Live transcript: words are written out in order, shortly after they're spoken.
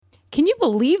Can you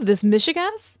believe this,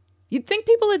 Mishigas? You'd think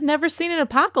people had never seen an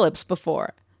apocalypse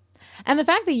before. And the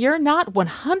fact that you're not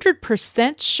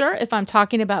 100% sure if I'm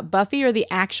talking about Buffy or the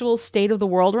actual state of the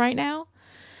world right now?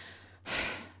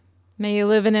 May you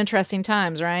live in interesting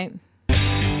times, right?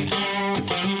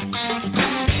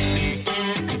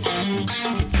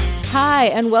 Hi,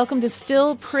 and welcome to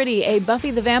Still Pretty, a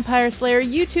Buffy the Vampire Slayer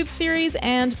YouTube series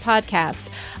and podcast.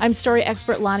 I'm story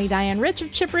expert Lonnie Diane Rich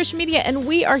of Chipperish Media, and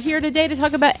we are here today to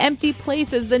talk about Empty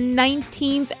Places, the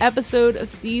 19th episode of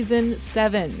Season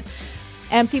 7.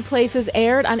 Empty Places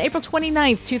aired on April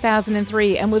 29th,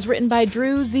 2003, and was written by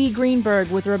Drew Z. Greenberg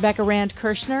with Rebecca Rand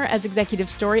Kirshner as executive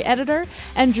story editor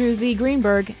and Drew Z.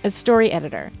 Greenberg as story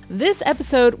editor. This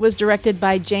episode was directed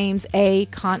by James A.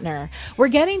 Contner. We're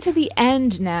getting to the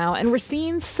end now, and we're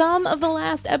seeing some of the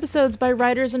last episodes by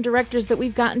writers and directors that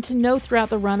we've gotten to know throughout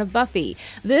the run of Buffy.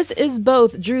 This is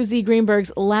both Drew Z.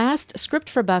 Greenberg's last script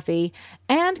for Buffy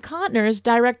and Contner's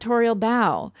directorial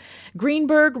bow.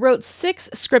 Greenberg wrote 6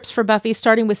 scripts for Buffy,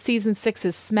 starting with Season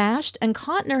 6's Smashed, and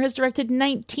Contner has directed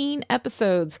 19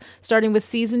 episodes, starting with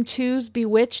Season 2's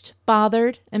Bewitched,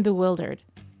 Bothered, and Bewildered.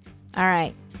 All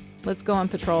right, let's go on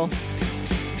patrol.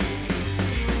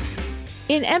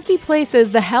 In Empty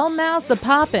Places, the hellmouths are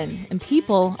popping, and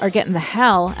people are getting the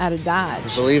hell out of Dodge.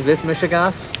 You believe this,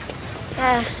 Mishigas?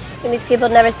 These people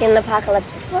have never seen an apocalypse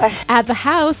before. At the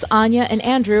house, Anya and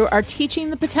Andrew are teaching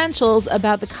the potentials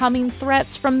about the coming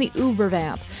threats from the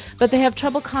Ubervamp, but they have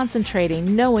trouble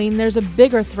concentrating, knowing there's a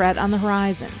bigger threat on the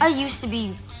horizon. I used to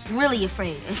be really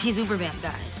afraid of these Ubervamp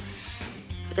guys.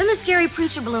 But then the scary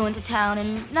preacher blew into town,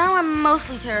 and now I'm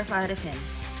mostly terrified of him.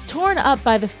 Torn up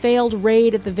by the failed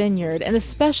raid at the vineyard, and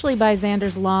especially by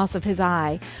Xander's loss of his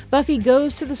eye, Buffy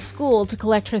goes to the school to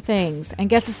collect her things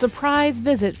and gets a surprise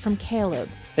visit from Caleb.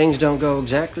 Things don't go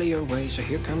exactly your way, so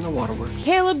here come the waterworks.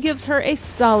 Caleb gives her a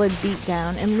solid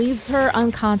beatdown and leaves her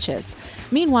unconscious.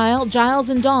 Meanwhile, Giles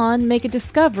and Dawn make a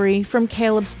discovery from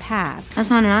Caleb's past. That's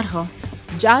not an knothole.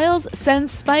 Giles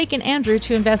sends Spike and Andrew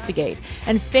to investigate,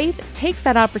 and Faith takes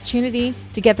that opportunity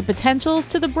to get the potentials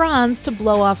to the bronze to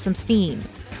blow off some steam.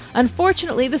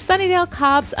 Unfortunately, the Sunnydale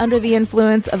cops, under the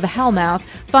influence of the Hellmouth,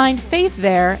 find Faith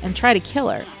there and try to kill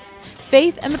her.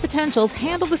 Faith and the potentials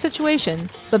handle the situation,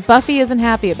 but Buffy isn't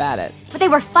happy about it. But they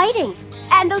were fighting,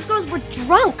 and those girls were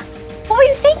drunk. What were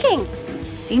you thinking?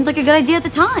 Seemed like a good idea at the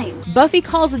time. Buffy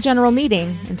calls a general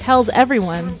meeting and tells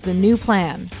everyone the new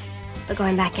plan. We're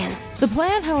going back in. The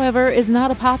plan, however, is not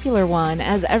a popular one,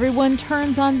 as everyone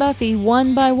turns on Buffy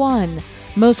one by one.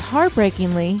 Most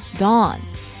heartbreakingly, Dawn.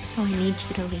 So I need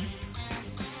you to leave.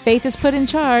 Faith is put in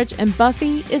charge, and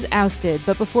Buffy is ousted,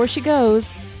 but before she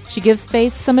goes, she gives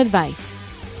Faith some advice.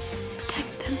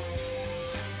 Protect them.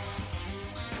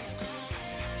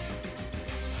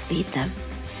 Lead them.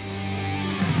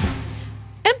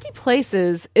 Empty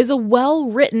Places is a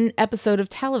well-written episode of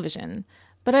television,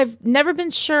 but I've never been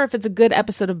sure if it's a good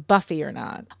episode of Buffy or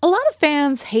not. A lot of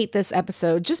fans hate this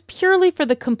episode just purely for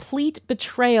the complete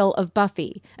betrayal of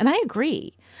Buffy, and I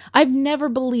agree. I've never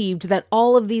believed that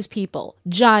all of these people,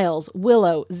 Giles,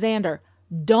 Willow, Xander,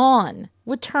 Dawn,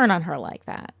 would turn on her like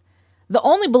that. The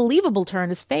only believable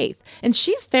turn is Faith, and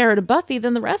she's fairer to Buffy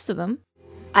than the rest of them.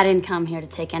 I didn't come here to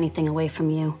take anything away from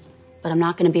you, but I'm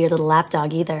not going to be your little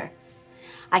lapdog either.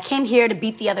 I came here to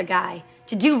beat the other guy,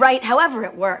 to do right however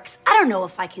it works. I don't know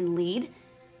if I can lead,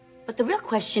 but the real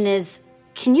question is,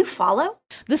 can you follow?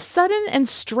 The sudden and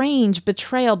strange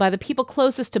betrayal by the people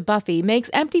closest to Buffy makes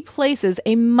Empty Places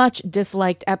a much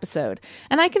disliked episode,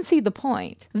 and I can see the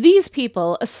point. These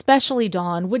people, especially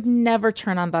Dawn, would never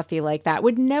turn on Buffy like that,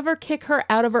 would never kick her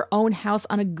out of her own house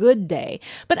on a good day,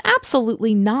 but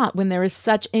absolutely not when there is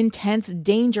such intense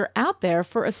danger out there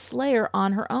for a Slayer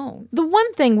on her own. The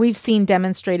one thing we've seen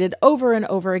demonstrated over and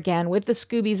over again with the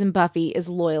Scoobies and Buffy is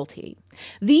loyalty.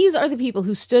 These are the people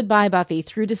who stood by Buffy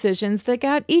through decisions that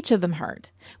got each of them hurt.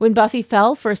 When Buffy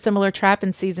fell for a similar trap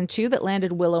in Season 2 that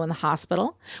landed Willow in the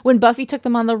hospital. When Buffy took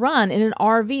them on the run in an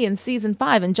RV in Season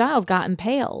 5 and Giles got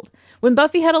impaled. When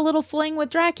Buffy had a little fling with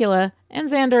Dracula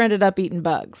and Xander ended up eating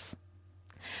bugs.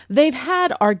 They've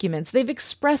had arguments, they've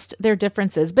expressed their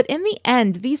differences, but in the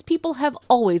end, these people have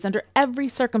always, under every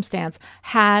circumstance,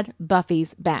 had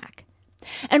Buffy's back.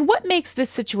 And what makes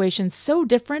this situation so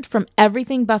different from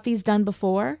everything Buffy's done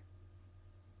before?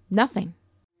 Nothing.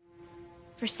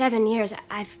 For 7 years,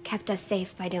 I've kept us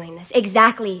safe by doing this.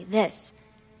 Exactly this.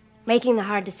 Making the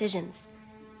hard decisions.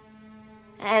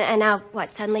 And now,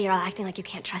 what, suddenly you're all acting like you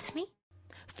can't trust me?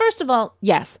 First of all,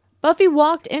 yes, Buffy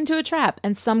walked into a trap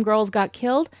and some girls got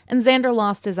killed and Xander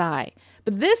lost his eye.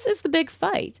 But this is the big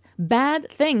fight. Bad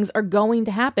things are going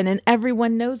to happen, and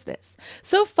everyone knows this.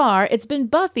 So far, it's been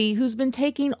Buffy who's been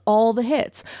taking all the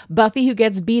hits. Buffy who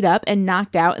gets beat up and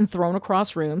knocked out and thrown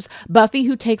across rooms. Buffy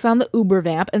who takes on the Uber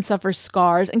Vamp and suffers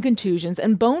scars and contusions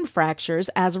and bone fractures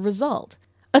as a result.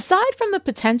 Aside from the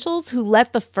potentials who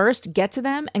let the first get to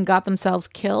them and got themselves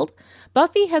killed,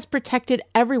 Buffy has protected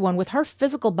everyone with her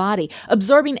physical body,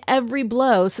 absorbing every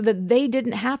blow so that they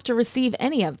didn't have to receive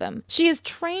any of them. She is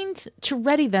trained to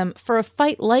ready them for a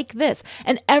fight like this,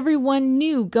 and everyone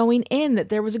knew going in that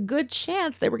there was a good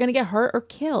chance they were going to get hurt or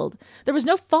killed. There was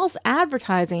no false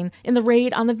advertising in the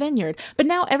raid on the vineyard, but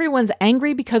now everyone's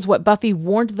angry because what Buffy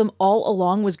warned them all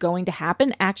along was going to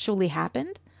happen actually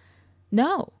happened?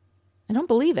 No. I don't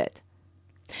believe it.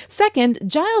 Second,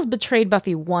 Giles betrayed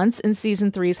Buffy once in Season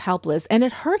 3's Helpless, and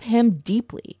it hurt him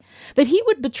deeply. That he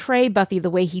would betray Buffy the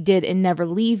way he did in Never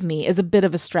Leave Me is a bit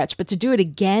of a stretch, but to do it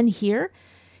again here,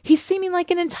 he's seeming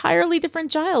like an entirely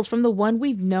different Giles from the one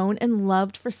we've known and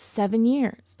loved for 7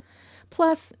 years.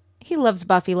 Plus, he loves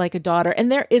Buffy like a daughter, and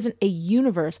there isn't a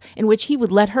universe in which he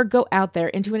would let her go out there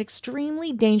into an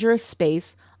extremely dangerous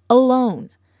space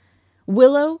alone.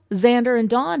 Willow, Xander, and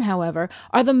Dawn, however,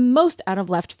 are the most out of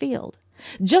left field.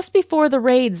 Just before the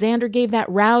raid, Xander gave that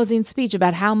rousing speech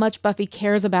about how much Buffy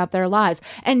cares about their lives.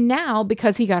 And now,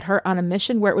 because he got hurt on a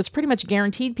mission where it was pretty much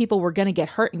guaranteed people were going to get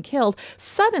hurt and killed,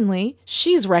 suddenly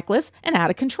she's reckless and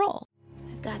out of control.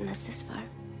 I've gotten us this far.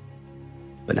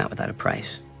 But not without a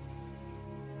price.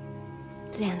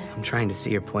 Xander. I'm trying to see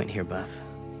your point here, Buff.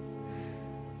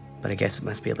 But I guess it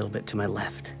must be a little bit to my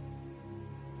left.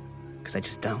 Because I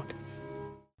just don't.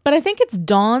 But I think it's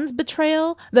Dawn's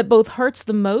betrayal that both hurts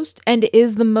the most and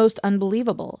is the most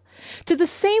unbelievable. To the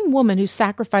same woman who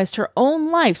sacrificed her own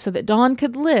life so that Dawn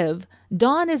could live,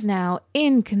 Dawn is now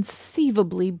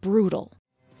inconceivably brutal.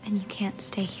 And you can't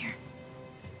stay here.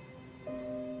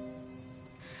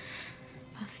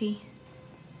 Buffy,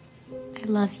 I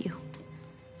love you.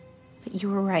 But you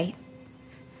were right.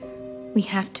 We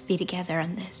have to be together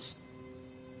on this.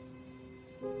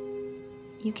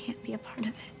 You can't be a part of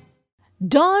it.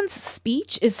 Dawn's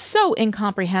speech is so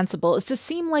incomprehensible as to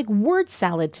seem like word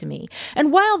salad to me.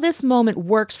 And while this moment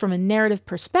works from a narrative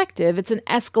perspective, it's an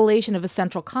escalation of a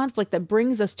central conflict that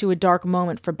brings us to a dark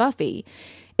moment for Buffy.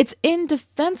 It's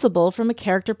indefensible from a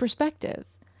character perspective.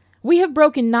 We have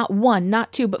broken not one,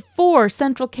 not two, but 4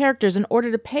 central characters in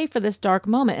order to pay for this dark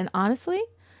moment. And honestly,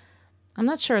 I'm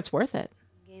not sure it's worth it.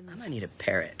 I might need a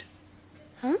parrot.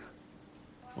 Huh?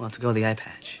 Well, to go with the eye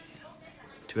patch.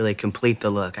 To really complete the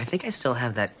look. I think I still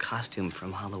have that costume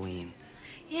from Halloween.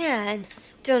 Yeah, and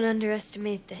don't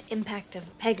underestimate the impact of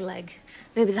a peg leg.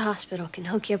 Maybe the hospital can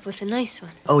hook you up with a nice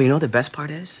one. Oh, you know what the best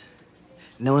part is?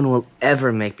 No one will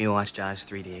ever make me watch Jaws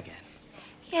 3D again.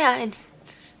 Yeah, and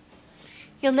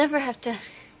you'll never have to...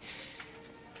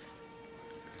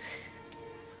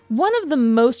 One of the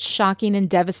most shocking and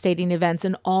devastating events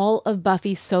in all of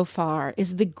Buffy so far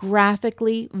is the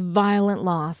graphically violent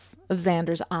loss of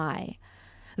Xander's eye.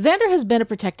 Xander has been a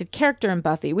protected character in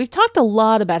Buffy. We've talked a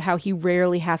lot about how he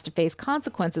rarely has to face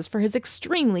consequences for his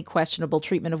extremely questionable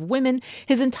treatment of women,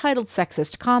 his entitled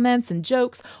sexist comments and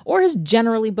jokes, or his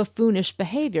generally buffoonish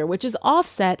behavior, which is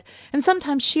offset and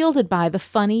sometimes shielded by the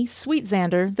funny, sweet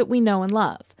Xander that we know and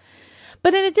love.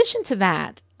 But in addition to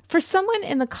that, for someone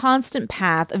in the constant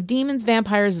path of demons,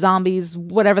 vampires, zombies,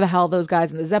 whatever the hell those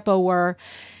guys in the Zeppo were,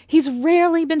 he's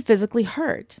rarely been physically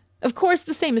hurt. Of course,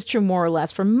 the same is true more or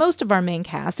less for most of our main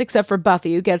cast, except for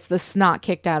Buffy, who gets the snot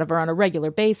kicked out of her on a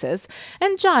regular basis,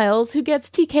 and Giles, who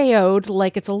gets TKO'd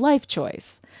like it's a life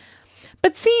choice.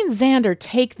 But seeing Xander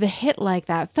take the hit like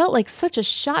that felt like such a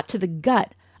shot to the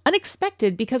gut,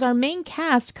 unexpected because our main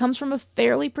cast comes from a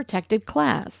fairly protected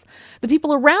class. The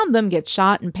people around them get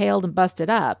shot, impaled, and busted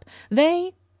up.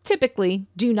 They typically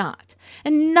do not,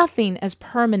 and nothing as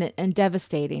permanent and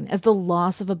devastating as the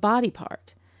loss of a body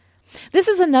part. This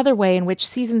is another way in which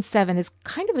Season 7 is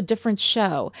kind of a different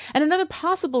show, and another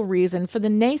possible reason for the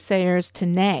naysayers to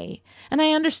nay. And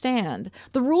I understand.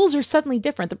 The rules are suddenly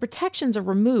different. The protections are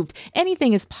removed.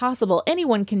 Anything is possible.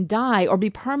 Anyone can die or be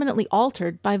permanently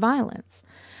altered by violence.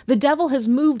 The devil has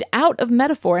moved out of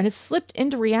metaphor and has slipped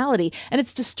into reality, and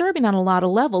it's disturbing on a lot of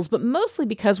levels, but mostly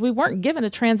because we weren't given a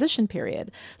transition period.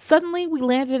 Suddenly, we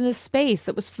landed in a space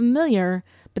that was familiar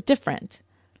but different.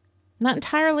 Not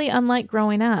entirely unlike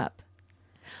growing up.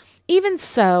 Even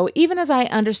so, even as I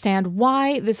understand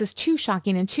why this is too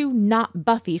shocking and too not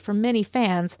Buffy for many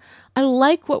fans, I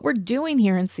like what we're doing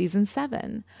here in Season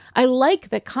 7. I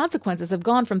like that consequences have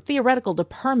gone from theoretical to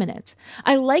permanent.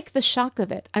 I like the shock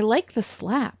of it. I like the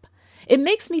slap. It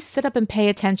makes me sit up and pay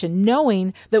attention,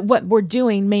 knowing that what we're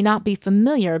doing may not be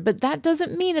familiar, but that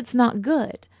doesn't mean it's not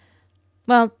good.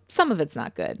 Well, some of it's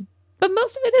not good, but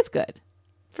most of it is good.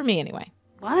 For me, anyway.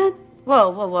 What?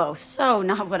 Whoa. So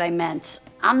not what I meant.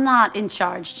 I'm not in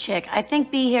charge, chick. I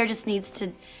think B here just needs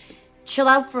to chill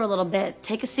out for a little bit,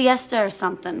 take a siesta or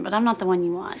something, but I'm not the one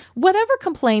you want. Whatever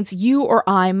complaints you or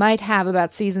I might have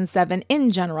about Season 7 in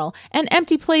general, and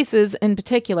Empty Places in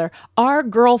particular, our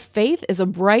girl Faith is a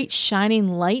bright, shining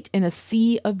light in a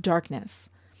sea of darkness.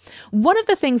 One of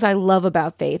the things I love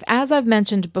about Faith, as I've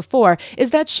mentioned before,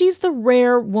 is that she's the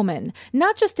rare woman,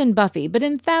 not just in Buffy, but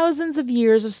in thousands of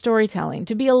years of storytelling,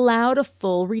 to be allowed a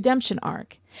full redemption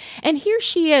arc. And here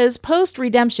she is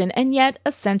post-redemption and yet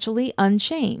essentially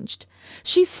unchanged.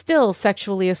 She's still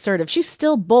sexually assertive. She's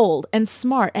still bold and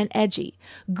smart and edgy.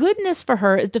 Goodness for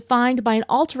her is defined by an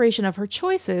alteration of her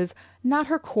choices, not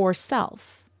her core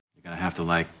self. You're gonna have to,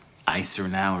 like, ice her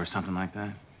now or something like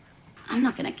that? I'm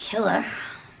not gonna kill her.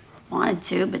 Wanted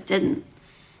to, but didn't.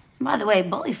 And by the way,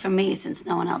 bully for me since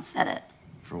no one else said it.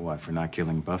 For what, for not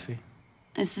killing Buffy?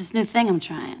 It's this new thing I'm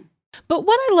trying. But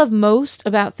what I love most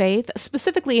about Faith,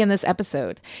 specifically in this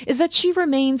episode, is that she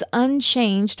remains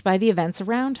unchanged by the events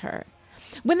around her.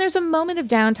 When there's a moment of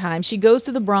downtime, she goes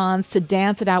to the Bronze to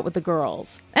dance it out with the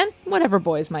girls, and whatever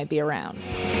boys might be around.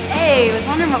 Hey, I was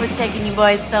wondering what was taking you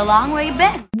boys so long. Where you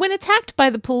been? When attacked by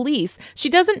the police, she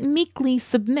doesn't meekly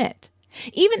submit.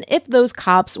 Even if those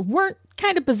cops weren't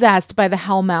kind of possessed by the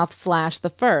Hellmouth / the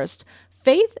First,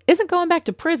 Faith isn't going back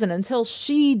to prison until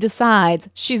she decides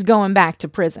she's going back to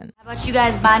prison. How about you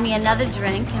guys buy me another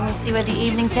drink and we see where the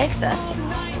evening takes us?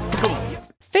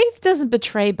 Faith doesn't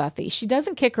betray Buffy. She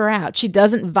doesn't kick her out. She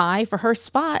doesn't vie for her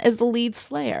spot as the lead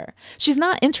Slayer. She's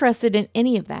not interested in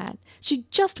any of that. She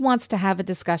just wants to have a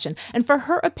discussion and for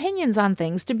her opinions on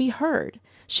things to be heard.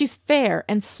 She's fair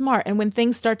and smart, and when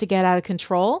things start to get out of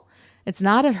control, it's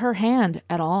not at her hand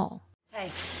at all.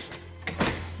 Hey,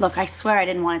 look, I swear I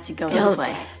didn't want it to go this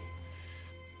way.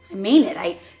 I mean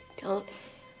it. Don't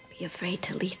be afraid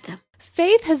to lead them.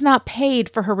 Faith has not paid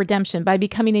for her redemption by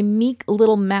becoming a meek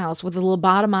little mouse with a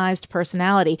lobotomized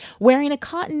personality, wearing a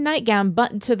cotton nightgown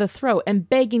buttoned to the throat and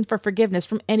begging for forgiveness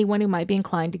from anyone who might be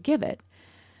inclined to give it.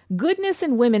 Goodness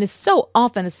in women is so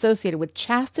often associated with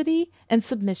chastity and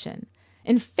submission.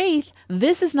 In Faith,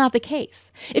 this is not the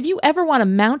case. If you ever want to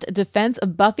mount a defense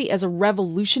of Buffy as a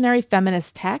revolutionary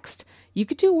feminist text, you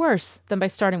could do worse than by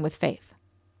starting with Faith.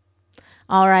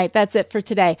 All right, that's it for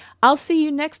today. I'll see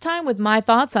you next time with my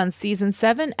thoughts on Season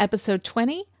 7, Episode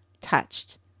 20,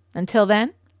 Touched. Until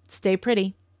then, stay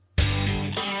pretty.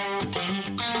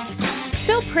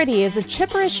 Still Pretty is a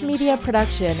Chipperish Media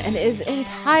production and is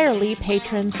entirely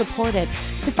patron-supported.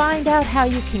 To find out how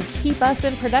you can keep us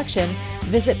in production,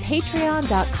 visit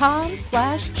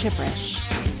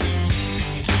patreon.com/Chipperish.